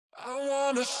I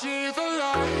wanna see the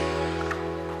light.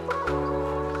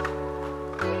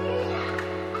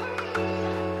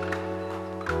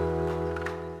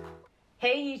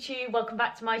 Hey YouTube, welcome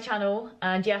back to my channel,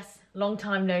 and yes, long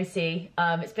time no see.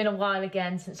 It's been a while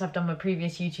again since I've done my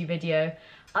previous YouTube video.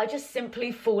 I just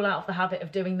simply fall out of the habit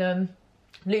of doing them,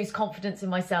 lose confidence in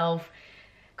myself,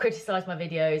 criticize my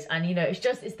videos, and you know,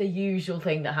 it's the usual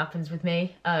thing that happens with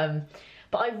me.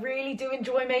 But I really do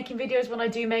enjoy making videos when I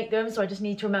do make them, so I just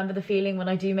need to remember the feeling when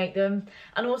I do make them.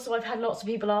 And also I've had lots of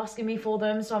people asking me for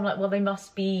them, so I'm like, well, they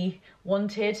must be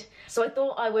wanted. So I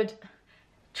thought I would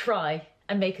try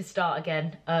and make a start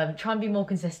again, try and be more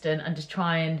consistent and just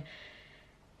try and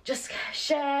just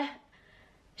share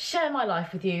my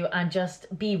life with you and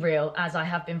just be real as I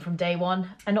have been from day one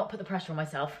and not put the pressure on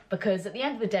myself, because at the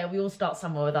end of the day we all start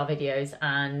somewhere with our videos,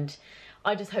 and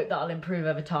I just hope that I'll improve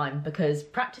over time, because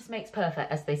practice makes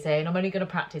perfect, as they say, and I'm only going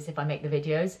to practice if I make the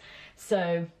videos.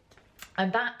 So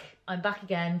I'm back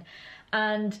again,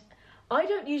 and I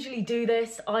don't usually do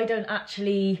this. I don't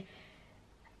know.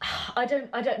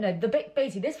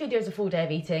 Basically, this video is a full day of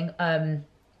eating, and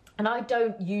I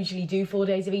don't usually do 4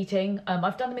 days of eating.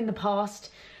 I've done them in the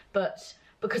past, but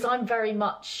because I'm very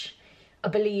much a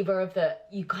believer of that,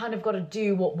 you kind of got to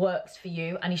do what works for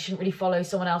you, and you shouldn't really follow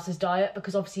someone else's diet,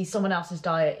 because obviously someone else's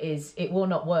diet it will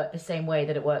not work the same way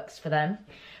that it works for them,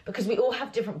 because we all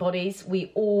have different bodies,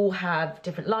 we all have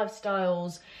different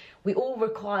lifestyles, we all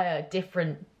require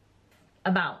different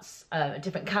amounts,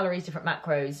 different calories, different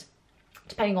macros,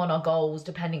 depending on our goals,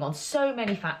 depending on so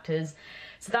many factors.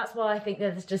 So that's why I think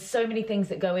there's just so many things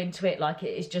that go into it, like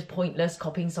it is just pointless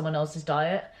copying someone else's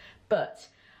diet. But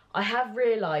I have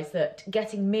realised that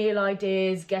getting meal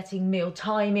ideas, getting meal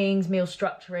timings, meal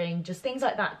structuring, just things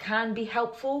like that can be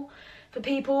helpful for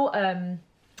people. And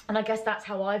I guess that's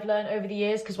how I've learned over the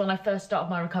years, because when I first started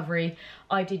my recovery,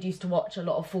 I did used to watch a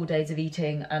lot of full days of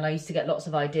eating, and I used to get lots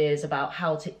of ideas about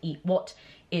how to eat, what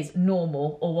is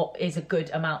normal or what is a good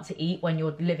amount to eat when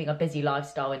you're living a busy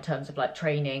lifestyle in terms of like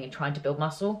training and trying to build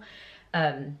muscle.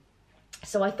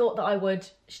 So I thought that I would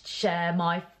share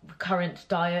my current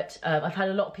diet. I've had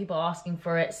a lot of people asking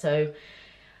for it, so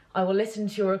I will listen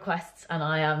to your requests and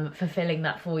I am fulfilling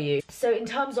that for you. So in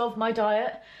terms of my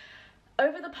diet,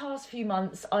 over the past few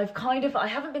months, I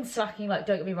haven't been slacking, like,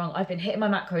 don't get me wrong, I've been hitting my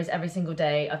macros every single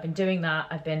day. I've been doing that,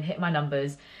 I've been hitting my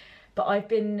numbers, but I've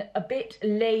been a bit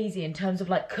lazy in terms of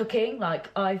like cooking. Like,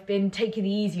 I've been taking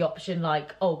the easy option,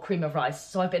 like, oh, cream of rice.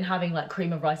 So I've been having like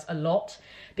cream of rice a lot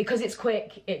because it's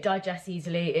quick, it digests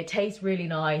easily, it tastes really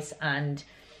nice, and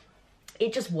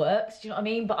it just works, do you know what I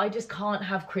mean? But I just can't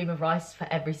have cream of rice for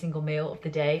every single meal of the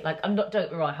day. Like, don't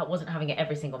get me wrong, I wasn't having it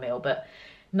every single meal, but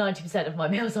 90% of my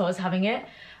meals I was having it.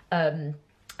 And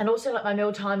also, like, my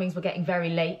meal timings were getting very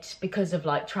late because of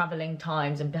like traveling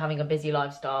times and having a busy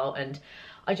lifestyle, and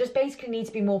I just basically need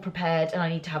to be more prepared and I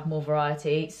need to have more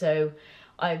variety. So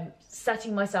I'm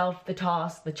setting myself the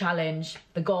task, the challenge,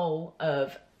 the goal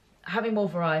of having more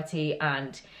variety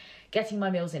and getting my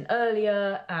meals in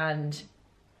earlier and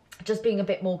just being a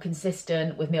bit more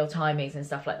consistent with meal timings and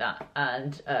stuff like that,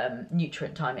 and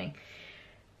nutrient timing.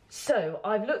 So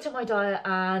I've looked at my diet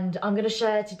and I'm going to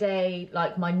share today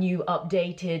like my new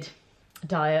updated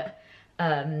diet.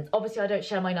 Obviously I don't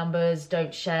share my numbers,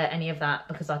 don't share any of that,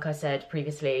 because like I said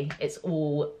previously, it's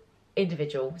all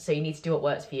individual, so you need to do what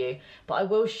works for you. But I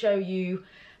will show you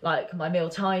like my meal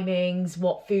timings,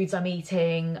 what foods I'm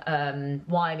eating,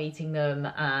 why I'm eating them,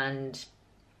 and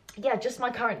yeah, just my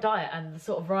current diet and the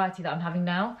sort of variety that I'm having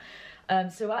now.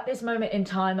 So at this moment in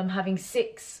time, I'm having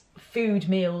 6 food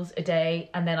meals a day,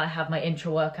 and then I have my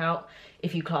intra workout,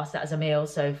 if you class that as a meal,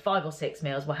 so 5 or 6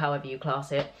 meals, well, however you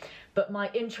class it. But my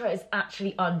intra is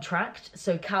actually untracked,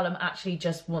 so Callum actually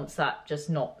just wants that, it's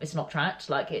not tracked,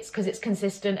 like, it's because it's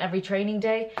consistent every training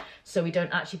day, so we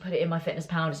don't actually put it in my fitness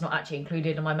pound, it's not actually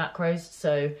included in my macros,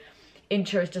 so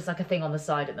intra is just like a thing on the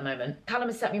side at the moment. Callum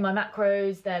has sent me my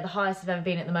macros, they're the highest I've ever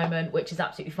been at the moment, which is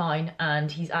absolutely fine,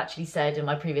 and he's actually said in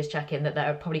my previous check-in that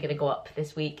they're probably going to go up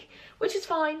this week, which is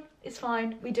fine, it's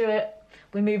fine, we do it.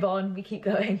 We move on, we keep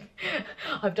going.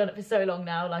 I've done it for so long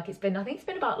now, like I think it's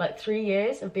been about like 3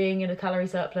 years of being in a calorie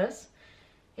surplus.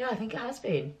 Yeah, I think it has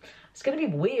been. It's gonna be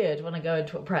weird when I go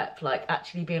into a prep, like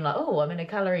actually being like, oh, I'm in a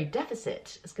calorie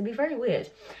deficit. It's gonna be very weird,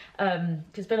 because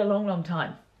it's been a long, long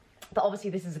time. But obviously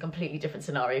this is a completely different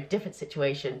scenario, different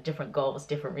situation, different goals,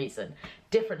 different reason,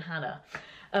 different Hannah.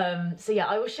 So yeah,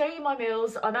 I will show you my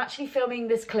meals. I'm actually filming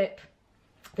this clip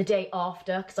the day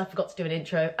after, because I forgot to do an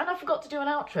intro and I forgot to do an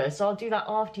outro, so I'll do that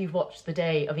after you've watched the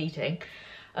day of eating.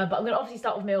 But I'm going to obviously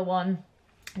start with meal 1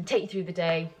 and take you through the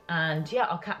day, and yeah,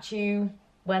 I'll catch you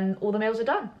when all the meals are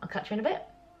done. I'll catch you in a bit.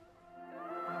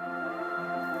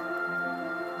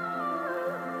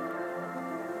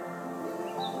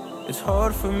 It's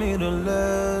hard for me to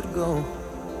let go,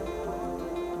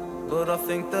 but I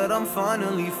think that I'm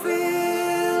finally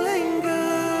feeling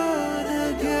good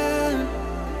again.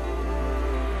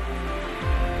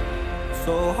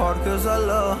 So hard cause I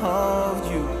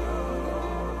loved you,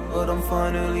 but I'm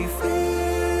finally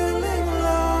feeling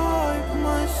like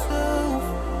myself.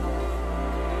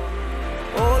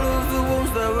 All of the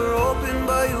wounds that were opened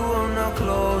by you are now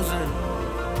closing.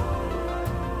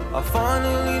 I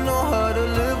finally know how to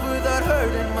live without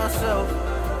hurting myself.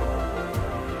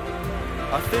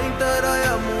 I think that I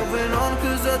am moving on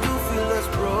cause I do feel less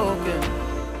broken.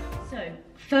 So,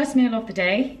 first meal of the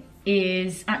day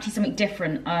is actually something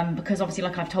different because obviously,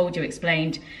 like I've told you,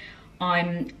 explained,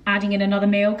 I'm adding in another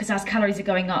meal because as calories are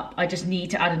going up, I just need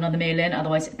to add another meal in,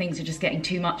 otherwise things are just getting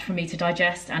too much for me to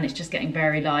digest, and it's just getting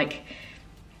very like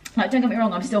don't get me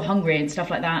wrong, I'm still hungry and stuff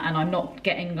like that, and I'm not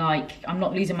getting like, I'm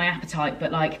not losing my appetite, but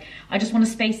like I just want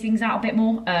to space things out a bit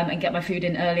more and get my food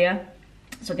in earlier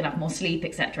so I can have more sleep,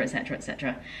 etc, etc,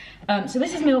 etc. So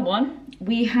this is meal one.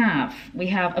 We have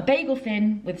a bagel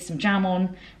thin with some jam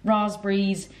on,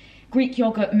 raspberries, Greek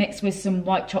yogurt mixed with some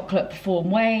white chocolate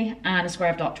perform whey, and a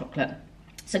square of dark chocolate.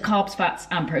 So carbs, fats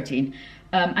and protein.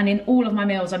 And in all of my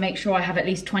meals, I make sure I have at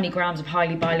least 20 grams of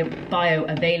highly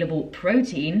bioavailable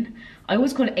protein. I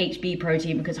always call it HB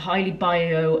protein because highly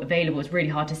bioavailable is really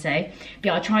hard to say. But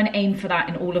yeah, I try and aim for that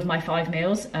in all of my 5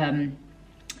 meals. And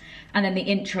then the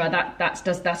intra, that's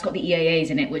got the EAAs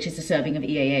in it, which is a serving of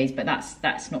EAAs, but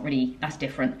that's not really, that's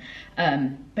different.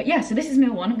 But yeah, so this is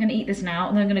meal one. I'm gonna eat this now,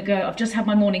 and then I'm gonna go, I've just had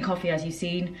my morning coffee, as you've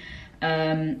seen.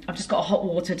 I've just got a hot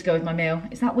water to go with my meal.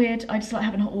 Is that weird? I just like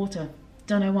having hot water.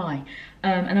 Don't know why.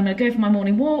 And I'm gonna go for my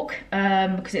morning walk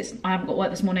because I haven't got work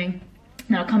this morning.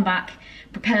 Then I'll come back,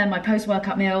 prepare my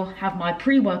post-workout meal, have my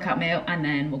pre-workout meal, and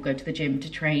then we'll go to the gym to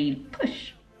train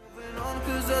push.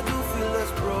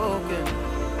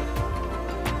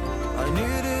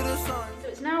 So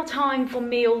it's now time for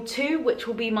meal 2, which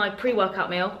will be my pre-workout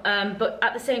meal. But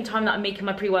at the same time that I'm making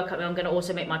my pre-workout meal, I'm gonna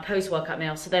also make my post-workout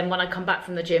meal. So then when I come back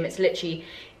from the gym, it's literally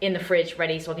in the fridge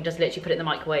ready, so I can just literally put it in the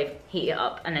microwave, heat it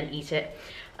up, and then eat it.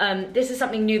 This is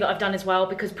something new that I've done as well,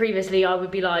 because previously I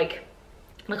would be like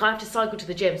I have to cycle to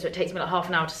the gym, so it takes me like half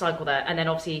an hour to cycle there, and then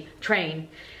obviously train,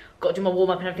 got to do my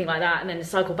warm-up and everything like that, and then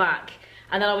cycle back.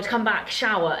 And then I would come back,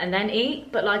 shower, and then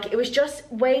eat. But like, it was just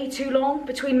way too long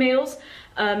between meals.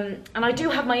 And I do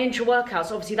have my intra-workouts,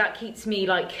 so obviously that keeps me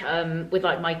like, with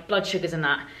like my blood sugars and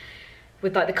that,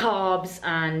 with like the carbs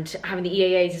and having the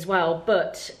EAAs as well.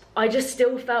 But I just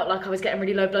still felt like I was getting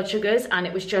really low blood sugars, and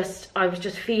it was just, I was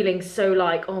just feeling so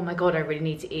like, oh my God, I really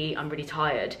need to eat, I'm really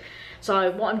tired.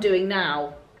 So what I'm doing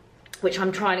now, which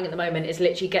I'm trialing at the moment, is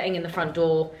literally getting in the front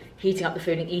door, heating up the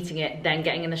food and eating it, then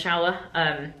getting in the shower.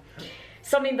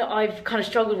 Something that I've kind of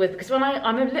struggled with, because when I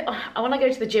go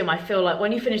to the gym, I feel like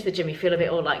when you finish the gym, you feel a bit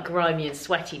all like grimy and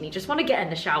sweaty, and you just want to get in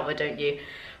the shower, don't you?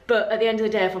 But at the end of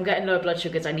the day, if I'm getting low blood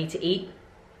sugars, I need to eat.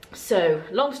 So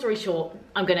long story short,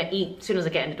 I'm gonna eat as soon as I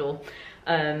get in the door.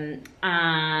 And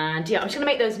yeah, I'm just gonna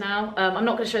make those now. I'm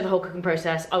not gonna show the whole cooking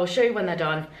process. I will show you when they're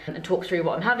done and talk through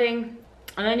what I'm having.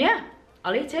 And then yeah,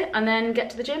 I'll eat it and then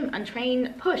get to the gym and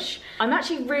train push. I'm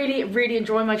actually really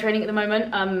enjoying my training at the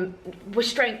moment. With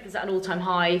strength is at an all-time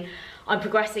high. I'm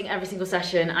progressing every single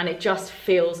session and it just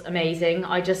feels amazing.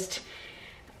 I just,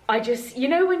 you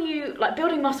know, when you, like,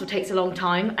 building muscle takes a long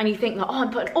time and you think that, oh, I'm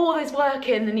putting all this work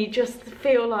in, and you just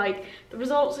feel like the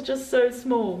results are just so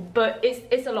small. But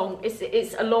it's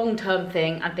a long-term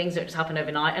thing, and things don't just happen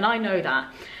overnight, and I know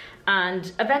that.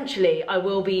 And eventually I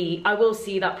will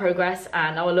see that progress,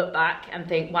 and I will look back and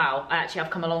think, wow, I actually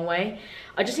have come a long way.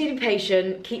 I just need to be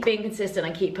patient, keep being consistent,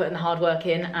 and keep putting the hard work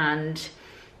in, and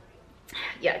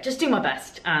yeah, just do my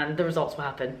best, and the results will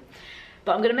happen.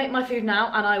 But I'm gonna make my food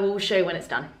now, and I will show you when it's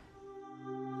done.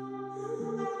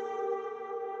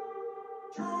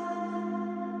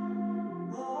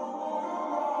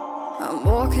 I'm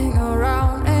walking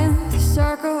around in the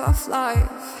circle of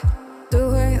life,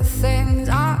 doing the things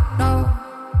I know,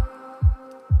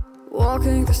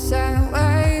 walking the same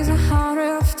ways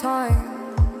 100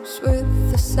 times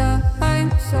with the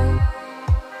same soul.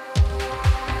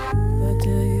 But do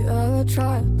you ever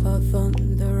try to puff on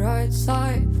the right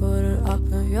side, put it up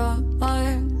in your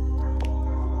mind?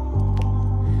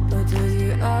 But do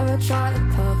you ever try to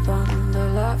puff on the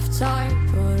left side,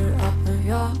 put it up in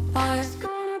your mind? It's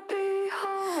gonna be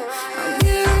hard. I'm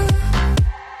here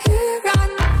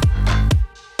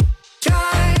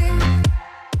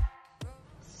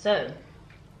So,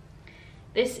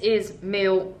 this is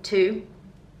meal 2,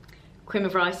 cream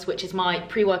of rice, which is my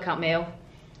pre-workout meal.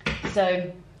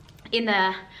 So, in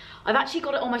there, I've actually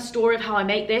got it on my story of how I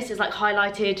make this. It's like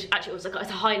highlighted, actually it's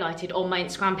highlighted on my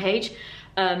Instagram page.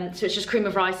 So it's just cream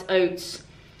of rice, oats,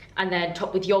 and then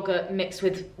topped with yogurt mixed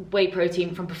with whey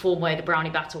protein from Perform Whey, the brownie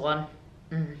batter one.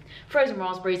 Frozen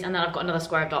raspberries, and then I've got another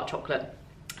square of dark chocolate.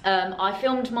 I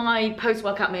filmed my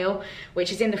post-workout meal,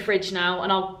 which is in the fridge now,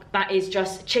 and that is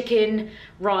just chicken,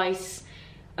 rice,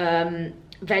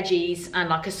 veggies, and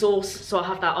like a sauce. So I'll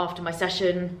have that after my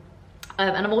session.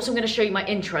 And I'm also going to show you my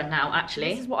intra now,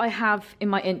 actually. This is what I have in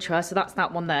my intra, so that's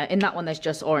that one there. In that one, there's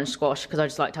just orange squash, because I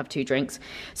just like to have 2 drinks.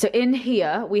 So in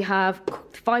here, we have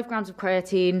 5 grams of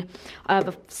creatine, I have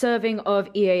a serving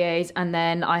of EAAs, and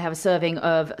then I have a serving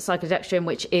of cyclodextrin,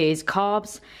 which is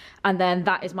carbs. And then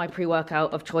that is my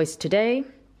pre-workout of choice today.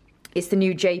 It's the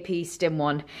new JP Stim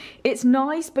one. It's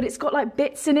nice, but it's got like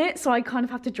bits in it, so I kind of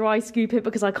have to dry scoop it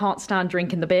because I can't stand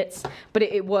drinking the bits, but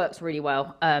it works really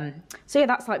well. So yeah,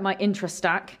 that's like my intra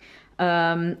stack,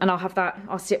 and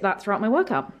I'll sip that throughout my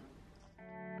workout.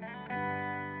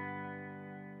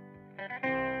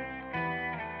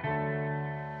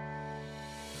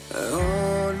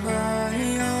 On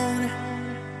my own,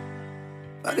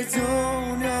 but I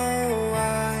don't know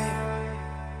why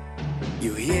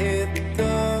you hit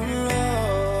the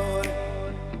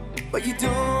but you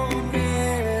don't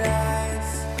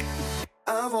realize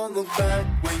I won't look back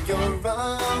when you're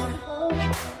around.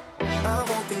 I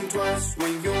won't think twice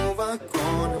when you're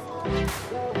gone.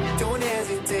 Don't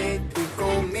hesitate to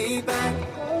call me back,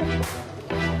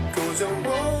 'cause I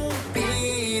won't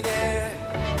be there.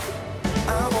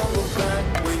 I won't look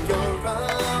back when you're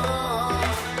around.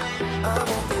 I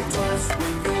won't think twice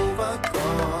when you're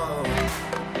gone.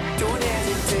 Don't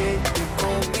hesitate to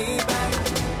call me back.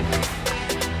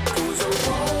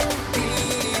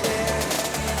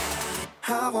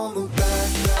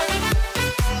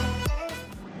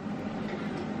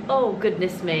 Oh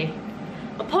goodness me.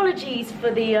 Apologies for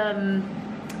the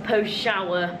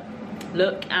post-shower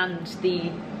look and the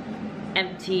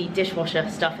empty dishwasher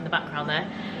stuff in the background there.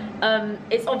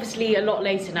 It's obviously a lot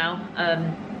later now.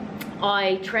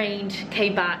 I trained,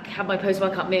 came back, had my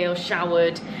post-workout meal,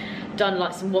 showered, done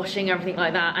like some washing, everything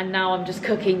like that, and now I'm just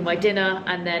cooking my dinner,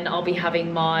 and then I'll be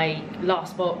having my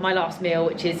last meal,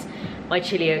 which is my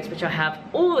chili oats, which I have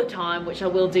all the time, which I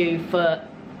will do for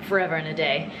forever and a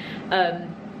day.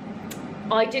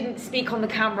 I didn't speak on the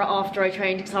camera after I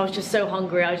trained because I was just so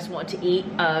hungry, I just wanted to eat,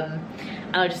 and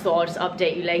I just thought I'll just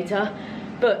update you later.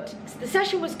 But the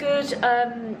session was good.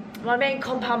 My main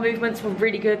compound movements were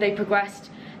really good, they progressed.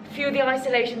 A few of the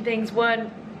isolation things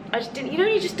weren't,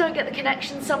 you just don't get the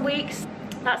connection some weeks.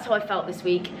 That's how I felt this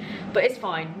week, but it's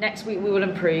fine. Next week we will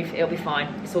improve, it'll be fine.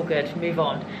 It's all good, move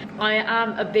on. I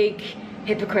am a big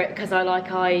hypocrite because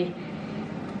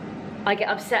I get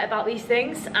upset about these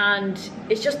things, and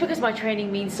it's just because my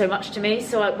training means so much to me.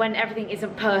 So when everything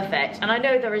isn't perfect, and I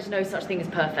know there is no such thing as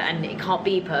perfect and it can't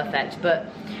be perfect, but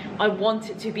I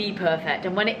want it to be perfect,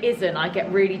 and when it isn't, I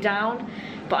get really down.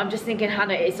 But I'm just thinking,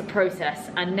 Hannah, it's a process,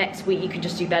 and next week you can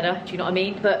just do better, do you know what I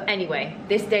mean? But anyway,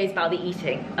 this day is about the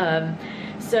eating.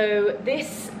 So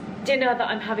this dinner that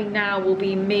I'm having now will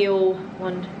be meal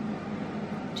 1,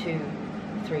 2,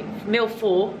 3, meal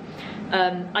 4.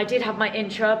 I did have my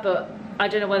intra, but I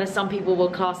don't know whether some people will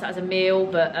class that as a meal,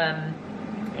 but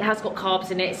it has got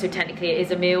carbs in it, so technically it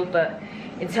is a meal. But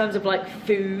in terms of like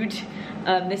food,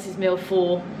 this is meal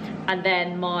 4, and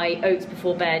then my oats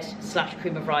before bed /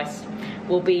 cream of rice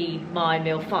will be my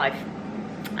meal 5,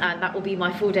 and that will be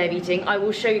my full day of eating. I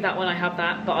will show you that when I have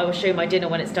that, but I will show you my dinner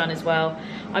when it's done as well.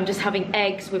 I'm just having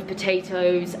eggs with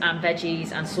potatoes and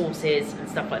veggies and sauces and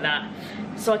stuff like that.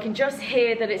 So I can just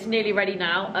hear that it's nearly ready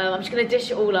now. I'm just gonna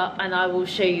dish it all up and I will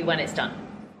show you when it's done.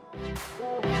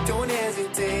 Don't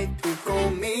hesitate to call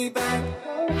me back,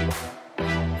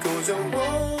 'cause I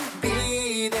won't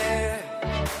be there.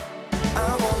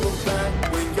 I won't look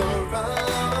back when you're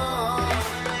around.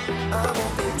 I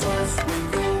won't think twice when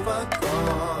you're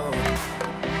gone.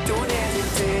 Don't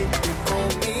hesitate to call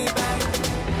me back,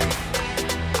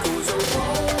 'cause I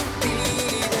won't be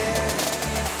there.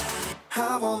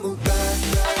 I won't look back.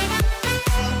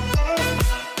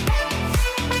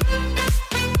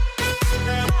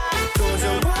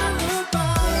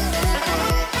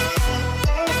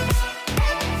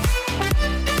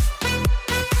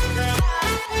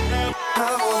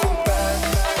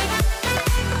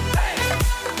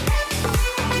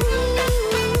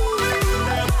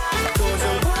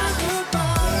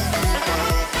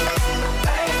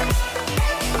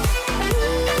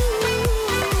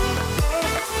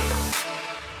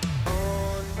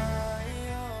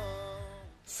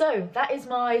 So that is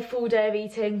my full day of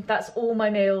eating. That's all my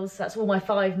meals, that's all my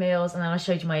 5 meals, and then I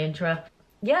showed you my intra.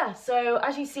 yeah, so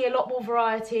as you see, a lot more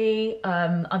variety.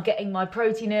 I'm getting my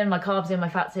protein in, my carbs in, my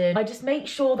fats in. I just make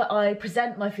sure that I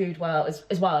present my food well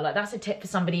as well. Like, that's a tip for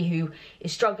somebody who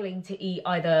is struggling to eat.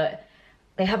 Either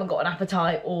they haven't got an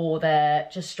appetite or they're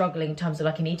just struggling in terms of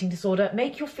like an eating disorder.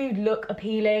 Make your food look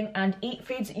appealing and eat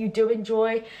foods that you do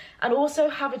enjoy, and also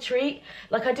have a treat.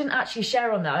 Like, I didn't actually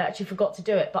share on that, I actually forgot to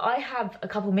do it, but I have a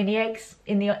couple mini eggs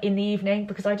in the evening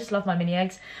because I just love my mini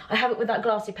eggs. I have it with that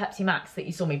glass of Pepsi Max that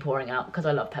you saw me pouring out because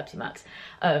I love Pepsi Max.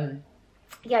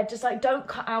 Yeah, just like, don't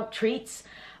cut out treats.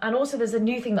 And also there's a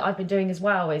new thing that I've been doing as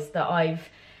well, is that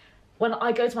when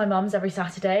I go to my mum's every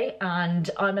Saturday, and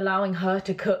I'm allowing her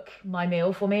to cook my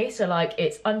meal for me. So like,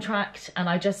 it's untracked, and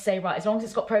I just say, right, as long as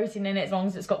it's got protein in it, as long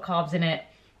as it's got carbs in it,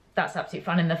 that's absolutely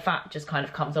fine. And the fat just kind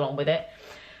of comes along with it.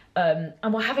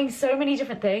 And we're having so many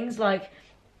different things. Like,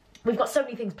 we've got so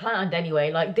many things planned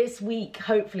anyway. Like, this week,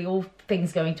 hopefully all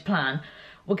things going to plan,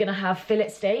 we're gonna have fillet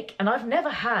steak, and I've never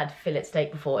had fillet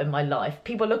steak before in my life.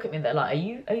 People look at me and they're like,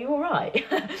 are you all right?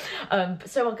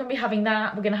 So we're gonna be having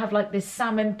that. We're gonna have like this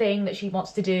salmon thing that she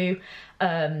wants to do.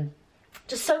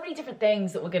 Just so many different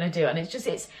things that we're gonna do, and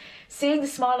it's seeing the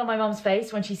smile on my mum's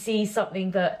face when she sees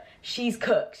something that she's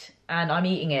cooked and I'm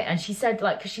eating it. And she said,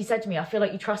 like, because she said to me, I feel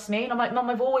like you trust me. And I'm like, Mum,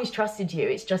 I've always trusted you.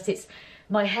 It's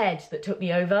my head that took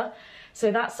me over.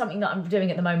 So that's something that I'm doing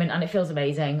at the moment, and it feels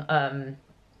amazing.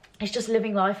 It's just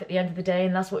living life at the end of the day,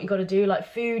 and that's what you got to do.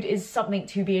 Like, food is something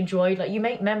to be enjoyed. Like, you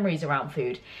make memories around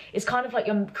food. It's kind of like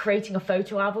you're creating a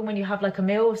photo album when you have like a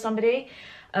meal with somebody.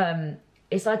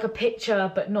 It's like a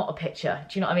picture, but not a picture.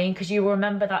 Do you know what I mean? Because you will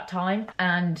remember that time,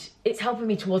 and it's helping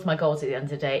me towards my goals at the end of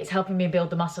the day. It's helping me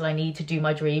build the muscle I need to do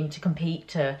my dream, to compete,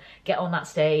 to get on that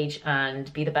stage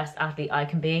and be the best athlete I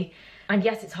can be. And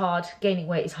yes, it's hard. Gaining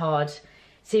weight is hard.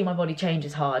 Seeing my body change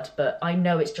is hard, but I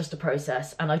know it's just a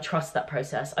process, and I trust that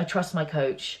process. I trust my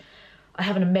coach. I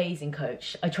have an amazing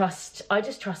coach. I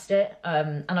just trust it,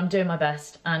 and I'm doing my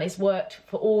best, and it's worked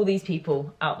for all these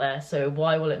people out there, so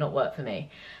why will it not work for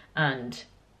me? And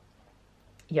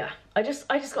yeah, I just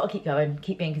got to keep going,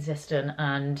 keep being consistent,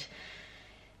 and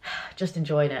just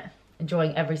enjoying it.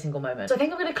 Enjoying every single moment. So I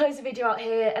think I'm going to close the video out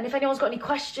here, and if anyone's got any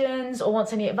questions or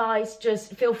wants any advice,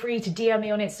 just feel free to DM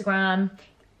me on Instagram,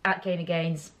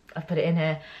 @GainaGains, I've put it in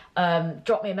here.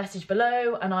 Drop me a message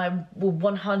below, and I will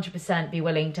 100% be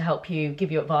willing to help you,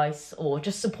 give you advice, or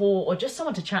just support, or just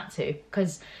someone to chat to,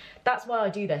 because that's why I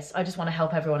do this. I just want to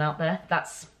help everyone out there.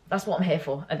 That's what I'm here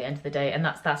for at the end of the day, and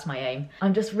that's my aim.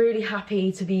 I'm just really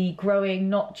happy to be growing,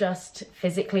 not just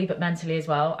physically but mentally as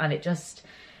well, and I just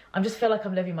feel like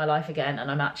I'm living my life again,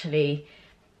 and I'm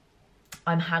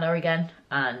Hannah again,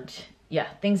 and yeah,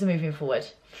 things are moving forward.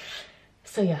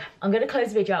 So yeah, I'm going to close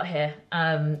the video out here.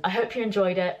 I hope you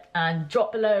enjoyed it, and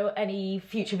drop below any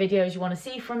future videos you want to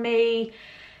see from me.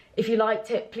 If you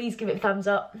liked it, please give it a thumbs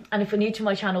up, and if you're new to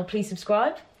my channel, please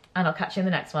subscribe, and I'll catch you in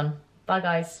the next one. Bye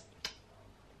guys.